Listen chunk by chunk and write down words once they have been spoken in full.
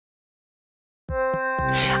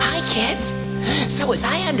kids. So as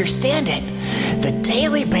I understand it, the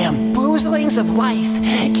daily bamboozlings of life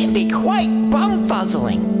can be quite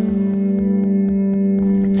bumfuzzling.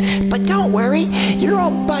 But don't worry, your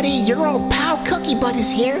old buddy, your old pal CookieButt is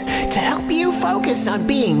here to help you focus on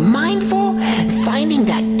being mindful and finding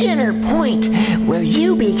that inner point where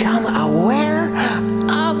you become aware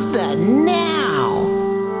of the now.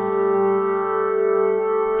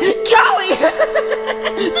 Golly!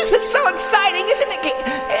 This is so exciting, isn't it?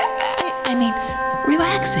 I mean,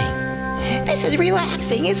 relaxing. This is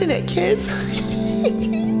relaxing, isn't it, kids?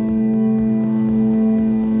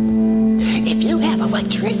 If you have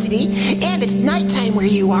electricity and it's nighttime where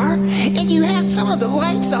you are, and you have some of the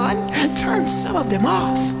lights on, turn some of them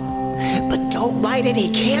off. But don't light any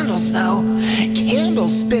candles, though.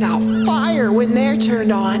 Candles spit out fire when they're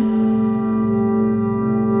turned on.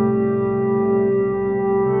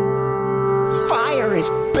 Fire is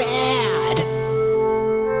bad.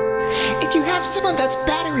 If you have some of those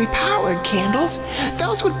battery-powered candles,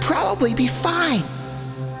 those would probably be fine.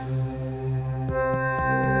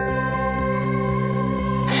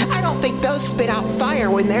 I don't think those spit out fire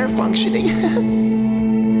when they're functioning.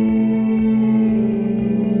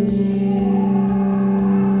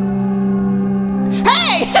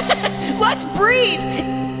 Hey! Let's breathe!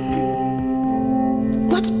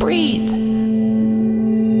 Let's breathe.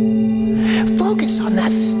 Focus on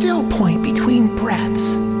that still point between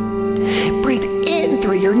breaths. Breathe in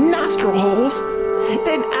through your nostril holes,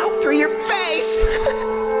 then out through your face.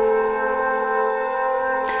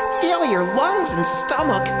 Feel your lungs and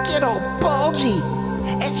stomach get all bulgy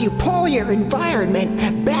as you pull your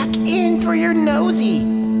environment back in through your nosy.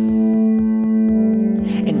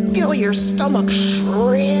 And feel your stomach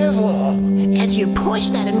shrivel as you push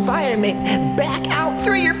that environment back out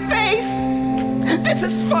through your face. This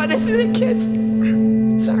is fun, isn't it, kids?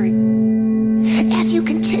 Sorry. As you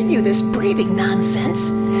continue this breathing nonsense,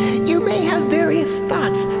 you may have various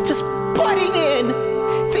thoughts just butting in,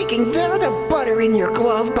 thinking they're the butter in your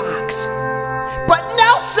glove box. But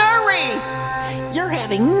no, sirree! You're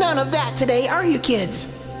having none of that today, are you, kids?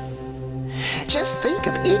 Just think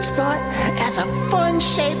of each thought as a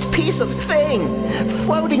fun-shaped piece of thing,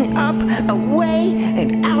 floating up, away,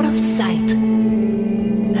 and out of sight.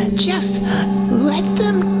 Just let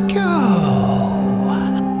them go.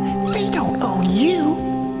 They don't own you.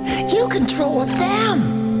 You control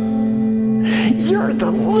them. You're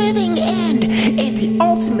the living end and the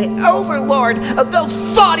ultimate overlord of those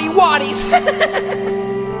thoughty waddies.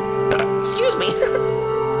 Excuse me.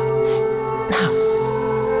 Now,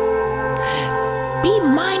 be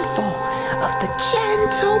mindful of the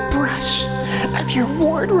gentle brush of your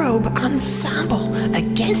wardrobe ensemble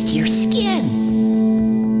against your skin.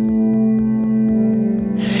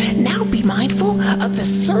 Now be mindful of the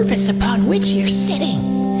surface upon which you're sitting,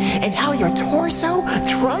 and how your torso,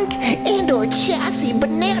 trunk, and or chassis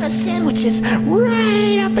banana sandwiches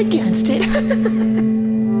right up against it.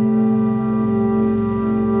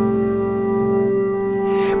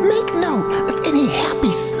 Make note of any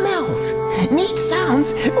happy smells, neat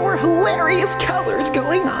sounds, or hilarious colors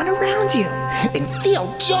going on around you, and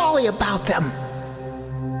feel jolly about them.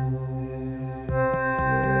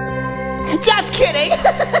 Just kidding!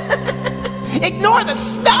 Ignore the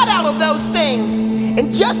snot out of those things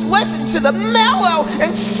and just listen to the mellow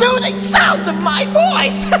and soothing sounds of my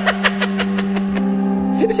voice!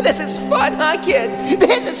 This is fun, huh, kids?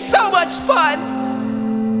 This is so much fun!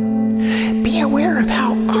 Be aware of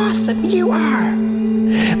how awesome you are.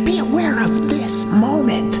 Be aware of this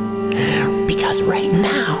moment. Because right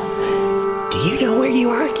now, do you know where you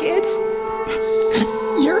are, kids?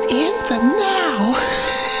 You're in the now.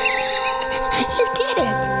 You did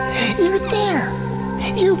it! You're there!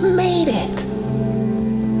 You made it!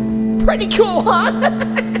 Pretty cool, huh?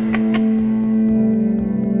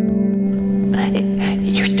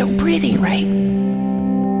 You're still breathing, right?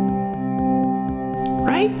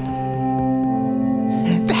 Right?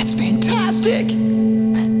 That's fantastic!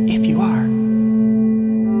 If you are.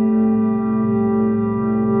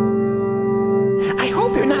 I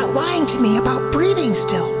hope you're not lying to me about breathing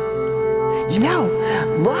still. You know,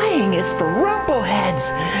 lying is for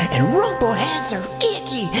rumpleheads, and rumpleheads are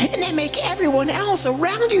icky, and they make everyone else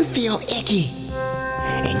around you feel icky.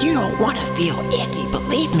 And you don't want to feel icky,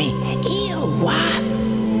 believe me. Ew, why?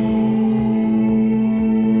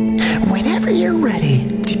 Whenever you're ready,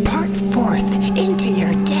 depart forth into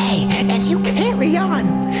your day as you carry on,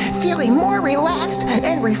 feeling more relaxed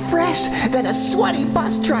and refreshed than a sweaty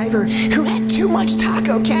bus driver who had too much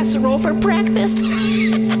taco casserole for breakfast.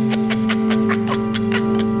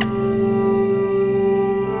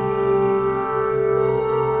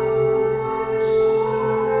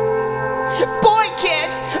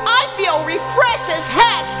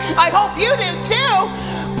 I hope you do too.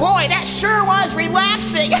 Boy, that sure was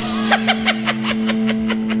relaxing.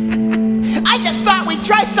 I just thought we'd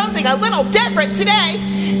try something a little different today.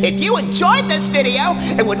 If you enjoyed this video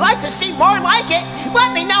and would like to see more like it,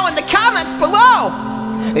 let me know in the comments below.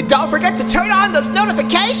 And don't forget to turn on those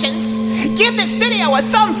notifications. Give this video a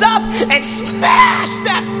thumbs up and smash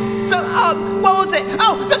that, what was it?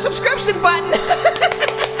 Oh, the subscription button.